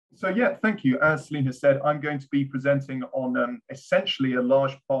So yeah, thank you. As Celine has said, I'm going to be presenting on essentially a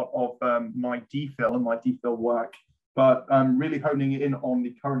large part of my DPhil and my DPhil work, but I'm really honing in on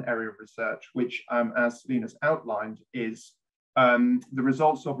the current area of research, which, as Celine has outlined, is the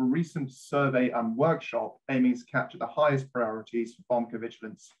results of a recent survey and workshop aiming to capture the highest priorities for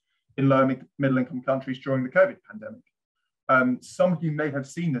pharmacovigilance in low and middle income countries during the COVID pandemic. Some of you may have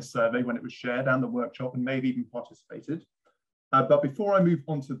seen this survey when it was shared and the workshop and may have even participated. But before I move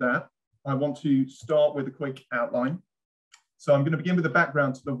on to that, I want to start with a quick outline. So I'm going to begin with a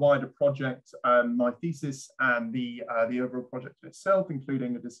background to the wider project, my thesis and the overall project itself,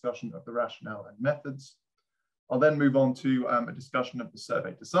 including a discussion of the rationale and methods. I'll then move on to a discussion of the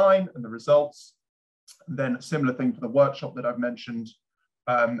survey design and the results. Then a similar thing for the workshop that I've mentioned,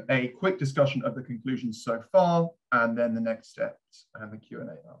 a quick discussion of the conclusions so far, and then the next steps and the Q&A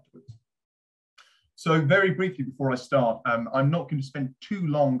afterwards. So very briefly before I start, I'm not going to spend too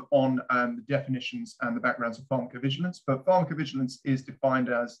long on the definitions and the backgrounds of pharmacovigilance, but pharmacovigilance is defined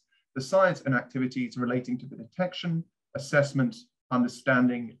as the science and activities relating to the detection, assessment,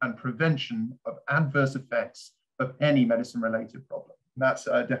 understanding, and prevention of adverse effects of any medicine-related problem. And that's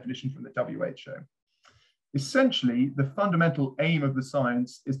a definition from the WHO. Essentially, the fundamental aim of the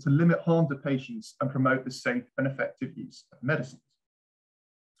science is to limit harm to patients and promote the safe and effective use of medicines.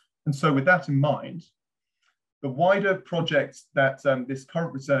 And so with that in mind, the wider project that this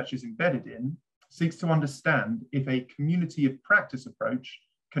current research is embedded in seeks to understand if a community of practice approach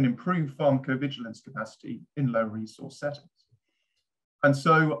can improve pharmacovigilance capacity in low resource settings. And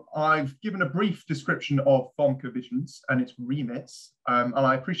so I've given a brief description of pharmacovigilance and its remits. And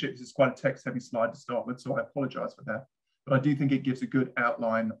I appreciate this is quite a text heavy slide to start with, so I apologize for that. But I do think it gives a good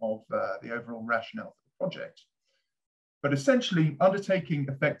outline of the overall rationale for the project. But essentially, undertaking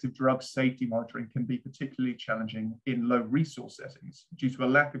effective drug safety monitoring can be particularly challenging in low resource settings due to a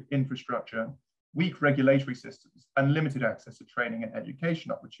lack of infrastructure, weak regulatory systems, and limited access to training and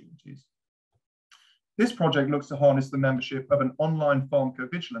education opportunities. This project looks to harness the membership of an online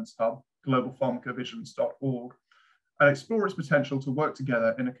pharmacovigilance hub, globalpharmacovigilance.org, and explore its potential to work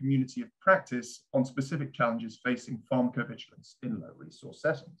together in a community of practice on specific challenges facing pharmacovigilance in low resource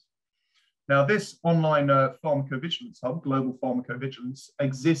settings. Now, this online pharmacovigilance hub, Global Pharmacovigilance,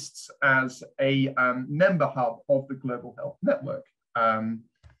 exists as a member hub of the Global Health Network.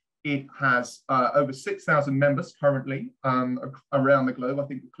 It has over 6,000 members currently around the globe, I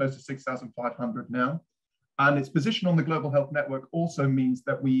think close to 6,500 now. And its position on the Global Health Network also means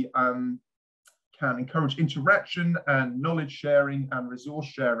that we can encourage interaction and knowledge sharing and resource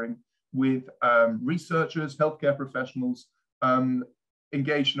sharing with researchers, healthcare professionals,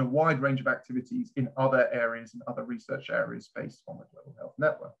 engaged in a wide range of activities in other areas and other research areas based on the Global Health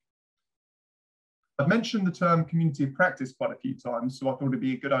Network. I've mentioned the term community of practice quite a few times, so I thought it'd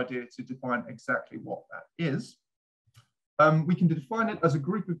be a good idea to define exactly what that is. We can define it as a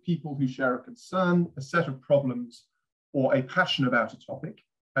group of people who share a concern, a set of problems, or a passion about a topic,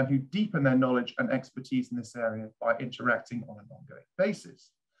 and who deepen their knowledge and expertise in this area by interacting on an ongoing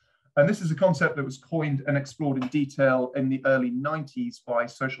basis. And this is a concept that was coined and explored in detail in the early 90s by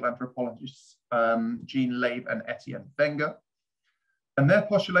social anthropologists Jean Leib and Etienne Wenger. And their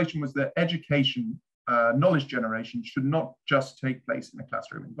postulation was that education, knowledge generation should not just take place in a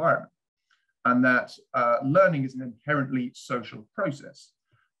classroom environment, and that learning is an inherently social process.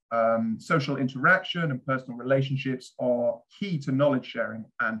 Social interaction and personal relationships are key to knowledge sharing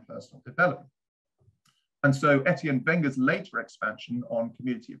and personal development. And so Etienne Wenger's later expansion on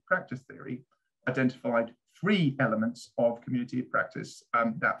community of practice theory identified 3 elements of community of practice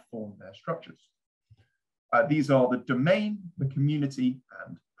that form their structures. These are the domain, the community,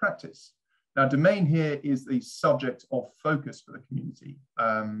 and practice. Now, domain here is the subject of focus for the community,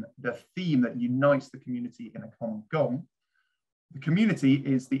 the theme that unites the community in a common goal. The community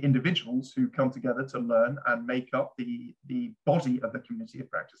is the individuals who come together to learn and make up the body of the community of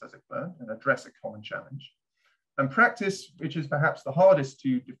practice, as it were, and address a common challenge. And practice, which is perhaps the hardest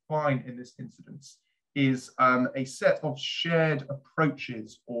to define in this instance, is a set of shared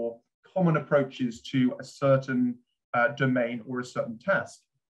approaches or common approaches to a certain domain or a certain task.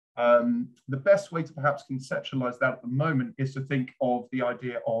 The best way to perhaps conceptualize that at the moment is to think of the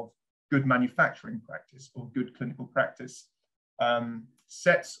idea of good manufacturing practice or good clinical practice.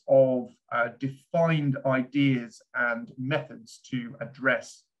 Sets of defined ideas and methods to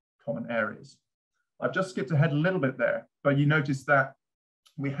address common areas. I've just skipped ahead a little bit there, but you notice that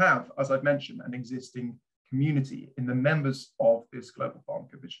we have, as I've mentioned, an existing community in the members of this Global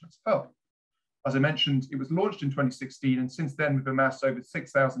Pharmacovigilance Hub. As I mentioned, it was launched in 2016, and since then we've amassed over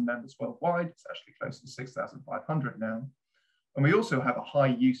 6,000 members worldwide. It's actually close to 6,500 now. And we also have a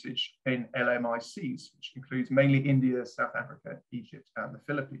high usage in LMICs, which includes mainly India, South Africa, Egypt, and the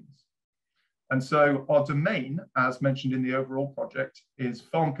Philippines. And so our domain, as mentioned in the overall project, is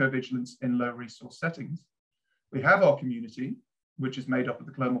pharmacovigilance in low resource settings. We have our community, which is made up of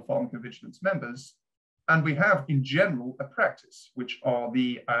the global pharmacovigilance members. And we have, in general, a practice, which are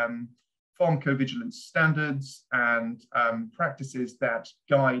the pharmacovigilance standards and practices that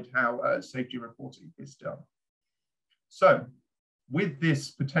guide how safety reporting is done. So, with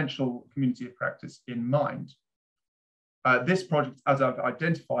this potential community of practice in mind, this project, as I've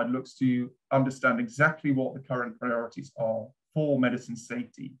identified, looks to understand exactly what the current priorities are for medicine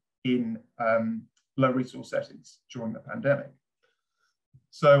safety in low resource settings during the pandemic.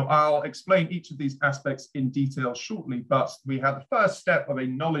 So I'll explain each of these aspects in detail shortly, but we had the first step of a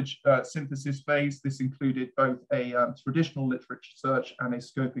knowledge synthesis phase. This included both a traditional literature search and a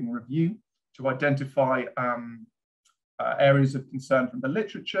scoping review to identify areas of concern from the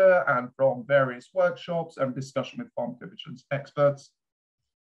literature and from various workshops and discussion with pharmacovigilance experts.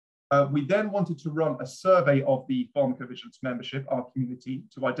 We then wanted to run a survey of the pharmacovigilance membership, our community,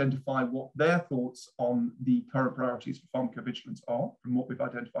 to identify what their thoughts on the current priorities for pharmacovigilance are from what we've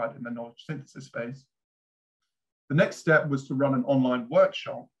identified in the knowledge synthesis phase. The next step was to run an online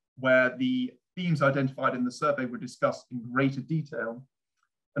workshop where the themes identified in the survey were discussed in greater detail.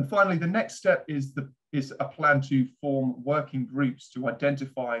 And finally, the next step is a plan to form working groups to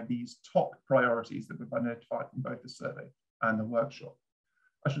identify these top priorities that we've identified from both the survey and the workshop.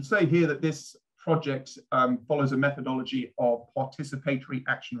 I should say here that this project follows a methodology of participatory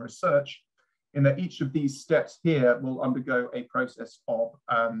action research, in that each of these steps here will undergo a process of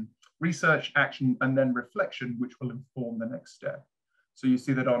research, action, and then reflection, which will inform the next step. So you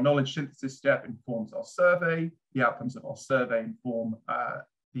see that our knowledge synthesis step informs our survey, the outcomes of our survey inform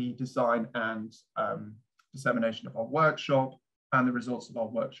the design and dissemination of our workshop, and the results of our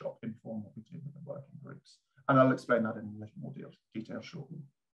workshop inform what we do with the working groups. And I'll explain that in a little more detail shortly.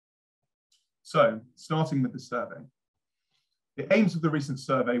 So, starting with the survey. The aims of the recent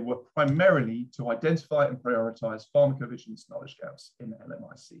survey were primarily to identify and prioritize pharmacovigilance knowledge gaps in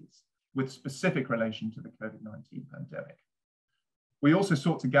LMICs, with specific relation to the COVID-19 pandemic. We also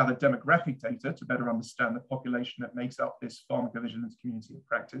sought to gather demographic data to better understand the population that makes up this pharmacovigilance community of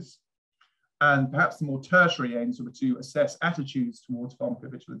practice. And perhaps the more tertiary aims were to assess attitudes towards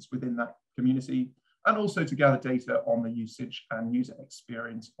pharmacovigilance within that community, and also to gather data on the usage and user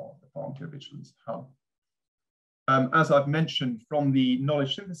experience of the pharmacovigilance hub. As I've mentioned, from the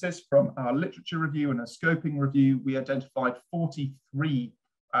knowledge synthesis, from our literature review and a scoping review, we identified 43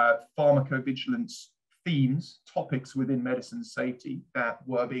 pharmacovigilance themes, topics within medicine safety that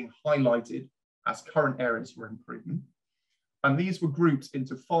were being highlighted as current areas for improvement. And these were grouped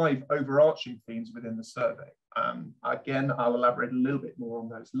into 5 overarching themes within the survey. Again, I'll elaborate a little bit more on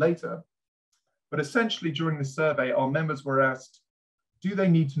those later. But essentially during the survey, our members were asked, do they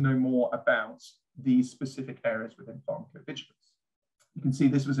need to know more about these specific areas within pharmacovigilance? You can see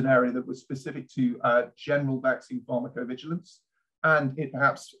this was an area that was specific to general vaccine pharmacovigilance, and it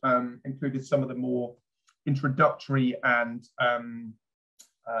perhaps included some of the more introductory and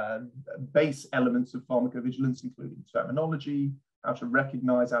base elements of pharmacovigilance, including terminology, how to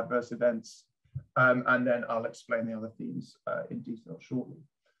recognize adverse events, and then I'll explain the other themes in detail shortly.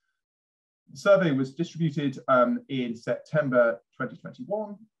 The survey was distributed in September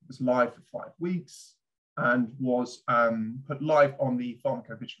 2021. It was live for 5 weeks and was put live on the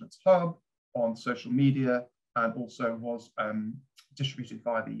Pharmacovigilance Hub, on social media, and also was distributed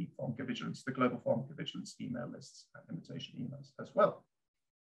via the pharmacovigilance, the global pharmacovigilance email lists and invitation emails as well.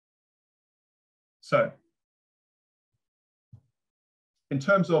 So, in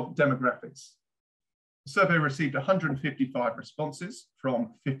terms of demographics, the survey received 155 responses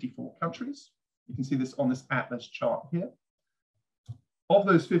from 54 countries. You can see this on this atlas chart here. Of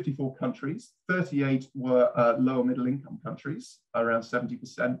those 54 countries, 38 were lower middle income countries, around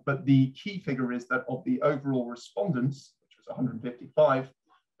 70%. But the key figure is that of the overall respondents, which was 155,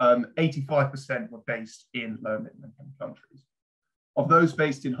 85% were based in low middle income countries. Of those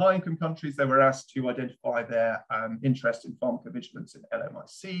based in high income countries, they were asked to identify their interest in pharmacovigilance in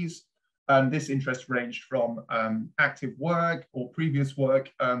LMICs. And this interest ranged from active work or previous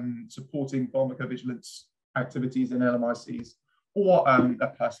work supporting pharmacovigilance activities in LMICs, or a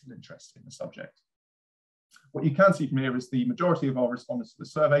personal interest in the subject. What you can see from here is the majority of our respondents to the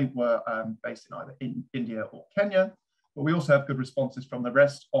survey were based in either India or Kenya, but we also have good responses from the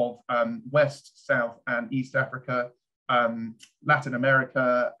rest of West, South, and East Africa, Latin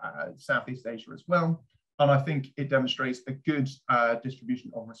America, Southeast Asia as well. And I think it demonstrates a good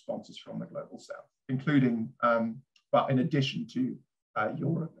distribution of responses from the global South, including but in addition to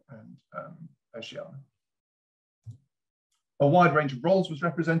Europe and Oceania. A wide range of roles was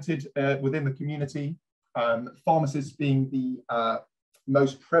represented within the community, pharmacists being the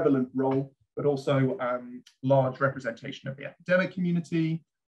most prevalent role, but also large representation of the academic community,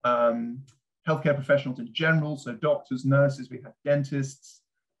 healthcare professionals in general, so doctors, nurses, we had dentists,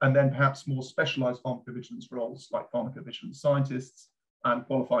 and then perhaps more specialized pharmacovigilance roles like pharmacovigilance scientists and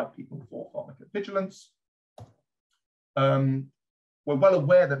qualified people for pharmacovigilance. We're well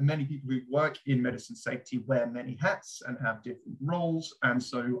aware that many people who work in medicine safety wear many hats and have different roles. And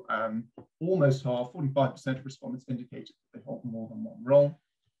so almost half, 45% of respondents indicated that they hold more than one role.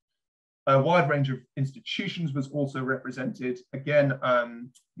 A wide range of institutions was also represented. Again,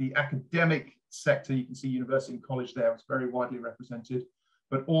 the academic sector, you can see university and college there, was very widely represented,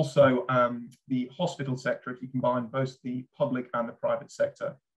 but also the hospital sector, if you combine both the public and the private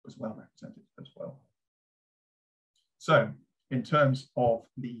sector, was well represented as well. So, in terms of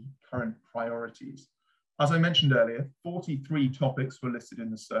the current priorities, as I mentioned earlier, 43 topics were listed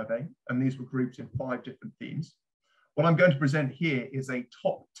in the survey, and these were grouped in 5 different themes. What I'm going to present here is a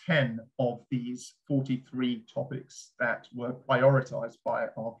top 10 of these 43 topics that were prioritized by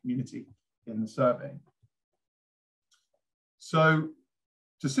our community in the survey. So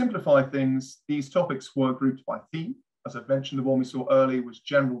to simplify things, these topics were grouped by theme. As I mentioned, the one we saw earlier was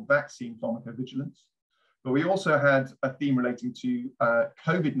general vaccine pharmacovigilance, but we also had a theme relating to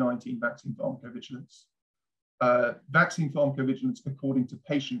COVID-19 vaccine pharmacovigilance, vaccine pharmacovigilance according to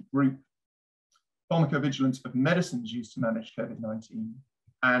patient group, pharmacovigilance of medicines used to manage COVID-19,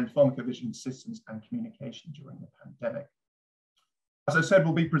 and pharmacovigilance systems and communication during the pandemic. As I said,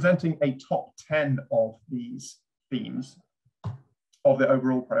 we'll be presenting a top 10 of these themes of the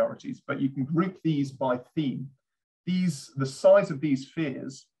overall priorities, but you can group these by theme. The size of these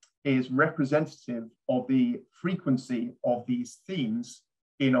spheres is representative of the frequency of these themes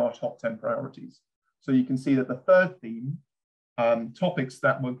in our top 10 priorities. So you can see that the third theme, topics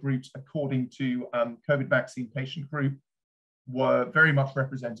that were grouped according to COVID vaccine patient group, were very much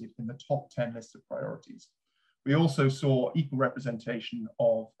represented in the top 10 list of priorities. We also saw equal representation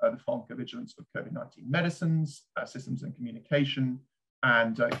of the pharmacovigilance of COVID-19 medicines, systems and communication,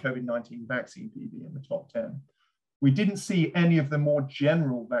 and COVID-19 vaccine PV in the top 10. We didn't see any of the more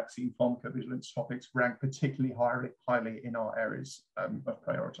general vaccine pharmacovigilance topics ranked particularly highly in our areas of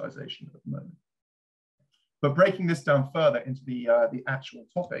prioritization at the moment. But breaking this down further into the actual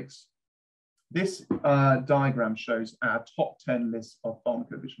topics, this diagram shows our top 10 list of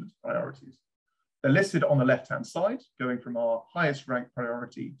pharmacovigilance priorities. They're listed on the left-hand side, going from our highest ranked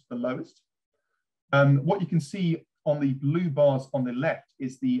priority to the lowest. What you can see on the blue bars on the left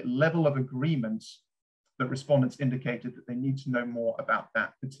is the level of agreement that respondents indicated that they need to know more about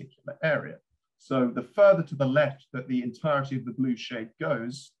that particular area. So the further to the left that the entirety of the blue shade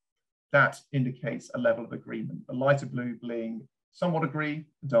goes, that indicates a level of agreement. The lighter blue being somewhat agree,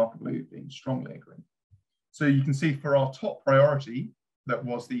 the darker blue being strongly agree. So you can see for our top priority, that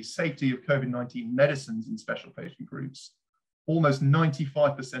was the safety of COVID-19 medicines in special patient groups, almost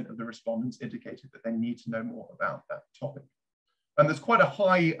 95% of the respondents indicated that they need to know more about that topic. And there's quite a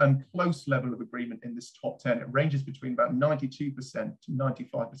high and close level of agreement in this top 10. It ranges between about 92% to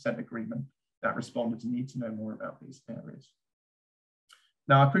 95% agreement that respondents need to know more about these areas.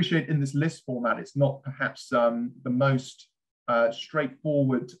 Now, I appreciate in this list format, it's not perhaps the most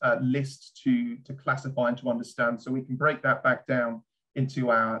straightforward list to classify and to understand. So we can break that back down into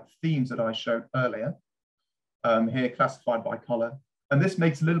our themes that I showed earlier, here classified by color. And this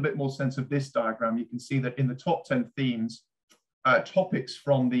makes a little bit more sense of this diagram. You can see that in the top 10 themes, topics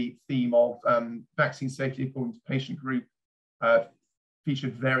from the theme of vaccine safety according to patient group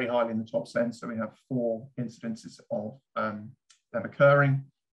featured very highly in the top 10. So we have 4 incidences of them occurring,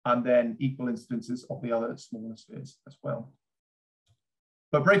 and then equal incidences of the other smaller spheres as well.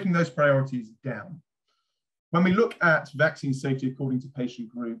 But breaking those priorities down, when we look at vaccine safety according to patient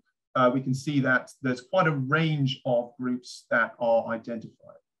group, we can see that there's quite a range of groups that are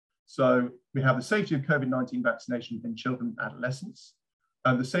identified. So we have the safety of COVID-19 vaccination in children and adolescents,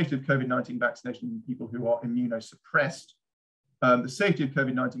 the safety of COVID-19 vaccination in people who are immunosuppressed, the safety of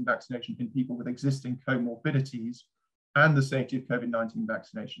COVID-19 vaccination in people with existing comorbidities, and the safety of COVID-19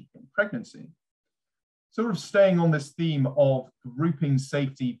 vaccination in pregnancy. Sort of staying on this theme of grouping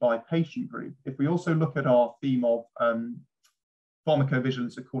safety by patient group, if we also look at our theme of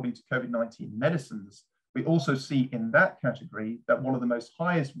pharmacovigilance according to COVID-19 medicines, we also see in that category that one of the most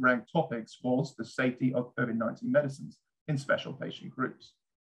highest ranked topics was the safety of COVID-19 medicines in special patient groups.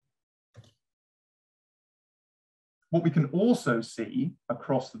 What we can also see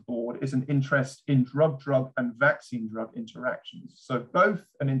across the board is an interest in drug-drug and vaccine-drug interactions. So both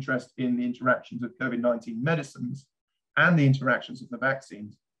an interest in the interactions of COVID-19 medicines and the interactions of the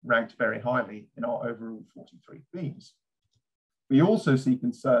vaccines ranked very highly in our overall 43 themes. We also see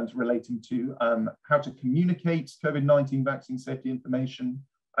concerns relating to how to communicate COVID-19 vaccine safety information,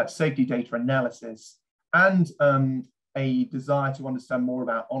 safety data analysis, and a desire to understand more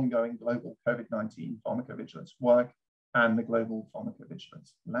about ongoing global COVID-19 pharmacovigilance work and the global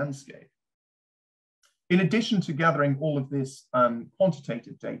pharmacovigilance landscape. In addition to gathering all of this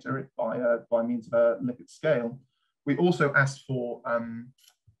quantitative data by means of a Likert scale, we also asked for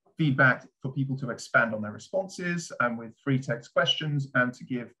feedback for people to expand on their responses and with free text questions and to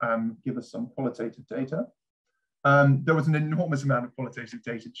give us some qualitative data. There was an enormous amount of qualitative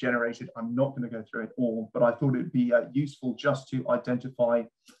data generated. I'm not going to go through it all, but I thought it would be useful just to identify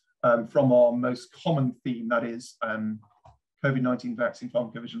from our most common theme, that is COVID-19 vaccine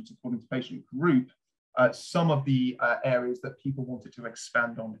pharmacovigilance according to patient group, some of the areas that people wanted to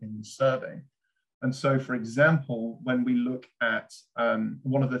expand on in the survey. And so, for example, when we look at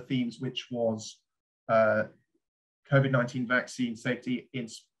one of the themes, which was COVID-19 vaccine safety in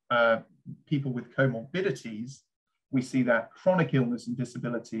people with comorbidities, we see that chronic illness and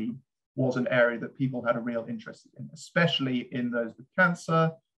disability was an area that people had a real interest in, especially in those with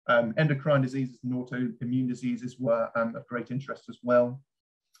cancer. Endocrine diseases and autoimmune diseases were of great interest as well.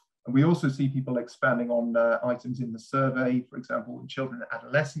 And we also see people expanding on items in the survey. For example, in children and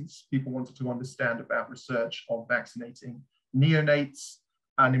adolescents, people wanted to understand about research on vaccinating neonates.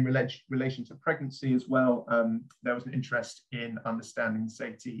 And in relation to pregnancy as well, there was an interest in understanding the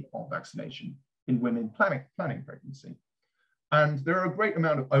safety of vaccination in women planning pregnancy. And there are a great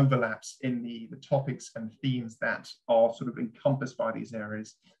amount of overlaps in the topics and themes that are sort of encompassed by these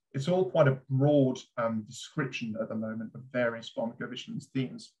areas. It's all quite a broad description at the moment of various pharmacovigilance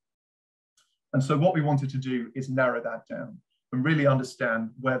themes. And so what we wanted to do is narrow that down and really understand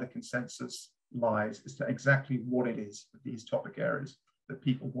where the consensus lies as to exactly what it is with these topic areas that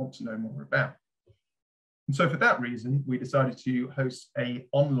people want to know more about. And so for that reason, we decided to host an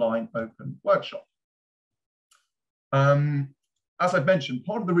online open workshop. As I've mentioned,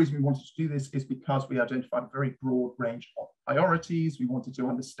 part of the reason we wanted to do this is because we identified a very broad range of priorities. We wanted to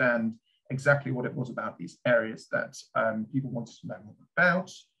understand exactly what it was about these areas that people wanted to know more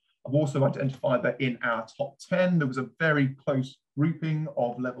about. I've also identified that in our top 10, there was a very close grouping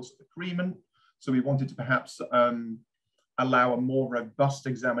of levels of agreement. So we wanted to perhaps allow a more robust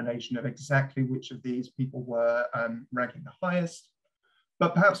examination of exactly which of these people were ranking the highest.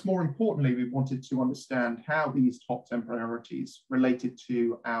 But perhaps more importantly, we wanted to understand how these top 10 priorities related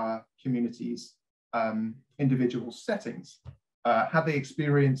to our community's individual settings. Have they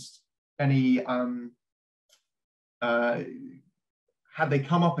experienced any, had they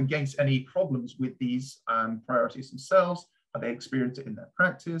come up against any problems with these priorities themselves? Have they experienced it in their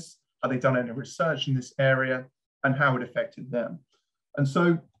practice? Have they done any research in this area? And how it affected them? And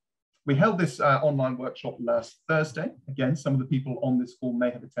so we held this online workshop last Thursday. Again, some of the people on this call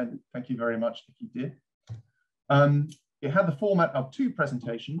may have attended. Thank you very much if you did. It had the format of two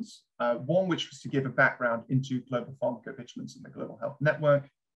presentations, one which was to give a background into global pharmacovigilance and the Global Health Network,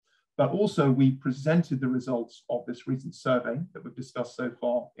 but also we presented the results of this recent survey that we've discussed so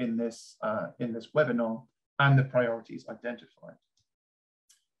far in this webinar and the priorities identified.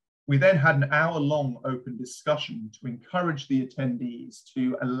 We then had an hour-long open discussion to encourage the attendees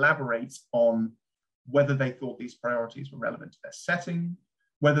to elaborate on whether they thought these priorities were relevant to their setting,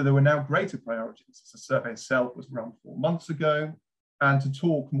 whether there were now greater priorities, as the survey itself was run 4 months ago, and to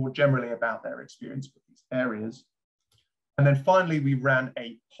talk more generally about their experience with these areas. And then finally, we ran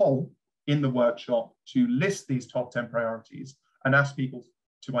a poll in the workshop to list these top 10 priorities and ask people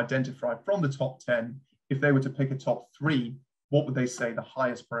to identify from the top 10, if they were to pick a top 3, what would they say the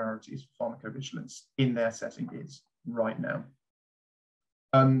highest priorities for pharmacovigilance in their setting is right now?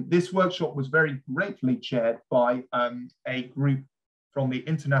 This workshop was very gratefully chaired by a group from the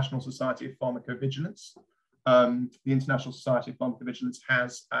International Society of Pharmacovigilance. The International Society of Pharmacovigilance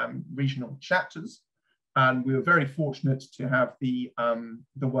has regional chapters, and we were very fortunate to have the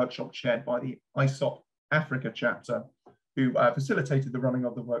workshop chaired by the ISOP Africa chapter, who facilitated the running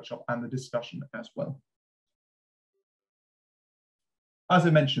of the workshop and the discussion as well. As I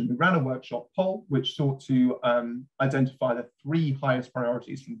mentioned, we ran a workshop poll which sought to identify the 3 highest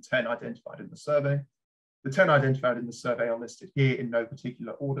priorities from 10 identified in the survey. The 10 identified in the survey are listed here in no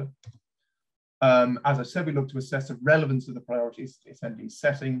particular order. As I said, we looked to assess the relevance of the priorities to the attendees'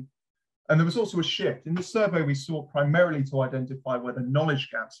 setting. And there was also a shift. In the survey, we sought primarily to identify where the knowledge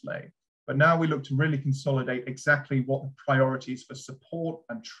gaps lay. But now we look to really consolidate exactly what the priorities for support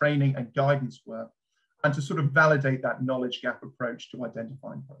and training and guidance were, and to sort of validate that knowledge gap approach to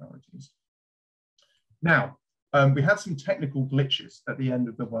identifying priorities. Now, we had some technical glitches at the end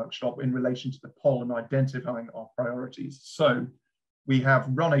of the workshop in relation to the poll and identifying our priorities. So we have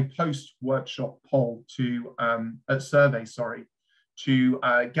run a post-workshop poll to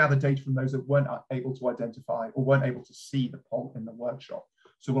gather data from those that weren't able to identify or weren't able to see the poll in the workshop.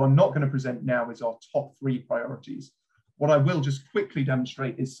 So what I'm not going to present now is our top 3 priorities. What I will just quickly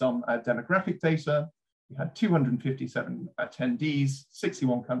demonstrate is some demographic data. We had 257 attendees,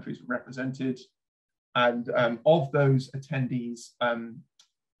 61 countries were represented. And of those attendees,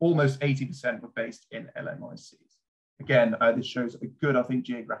 almost 80% were based in LMICs. Again, this shows a good, I think,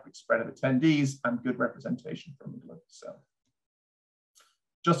 geographic spread of attendees and good representation from the global south.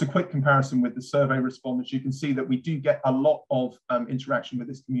 Just a quick comparison with the survey respondents, you can see that we do get a lot of interaction with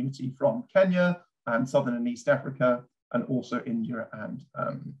this community from Kenya and Southern and East Africa, and also India and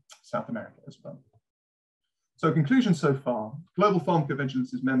South America as well. So conclusion so far, Global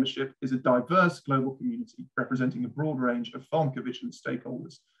Pharmacovigilance's membership is a diverse global community representing a broad range of pharmacovigilance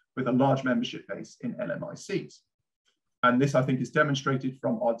stakeholders with a large membership base in LMICs. And this, I think, is demonstrated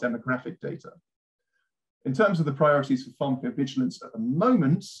from our demographic data. In terms of the priorities for pharmacovigilance at the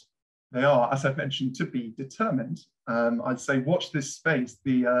moment, they are, as I mentioned, to be determined. I'd say watch this space.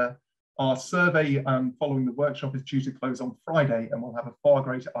 Our survey following the workshop is due to close on Friday, and we'll have a far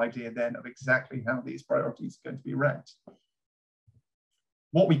greater idea then of exactly how these priorities are going to be ranked.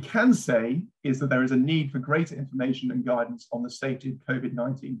 What we can say is that there is a need for greater information and guidance on the safety of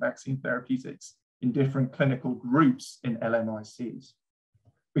COVID-19 vaccine therapeutics in different clinical groups in LMICs.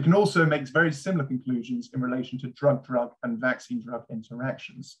 We can also make very similar conclusions in relation to drug-drug and vaccine-drug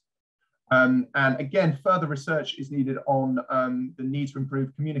interactions. And again, further research is needed on the need to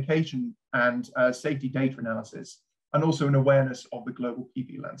improve communication and safety data analysis, and also an awareness of the global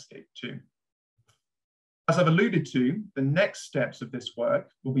PV landscape too. As I've alluded to, the next steps of this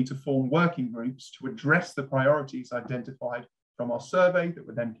work will be to form working groups to address the priorities identified from our survey that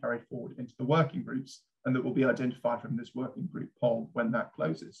were then carried forward into the working groups, and that will be identified from this working group poll when that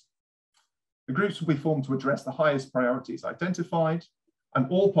closes. The groups will be formed to address the highest priorities identified, and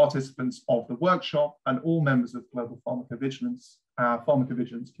all participants of the workshop and all members of Global Pharmacovigilance,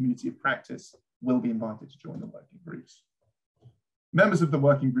 Pharmacovigilance Community of Practice will be invited to join the working groups. Members of the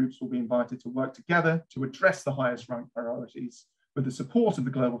working groups will be invited to work together to address the highest ranked priorities with the support of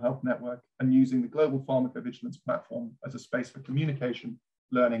the Global Health Network and using the Global Pharmacovigilance platform as a space for communication,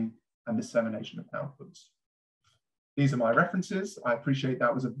 learning, and dissemination of outputs. These are my references. I appreciate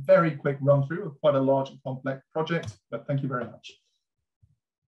that was a very quick run through of quite a large and complex project, but thank you very much.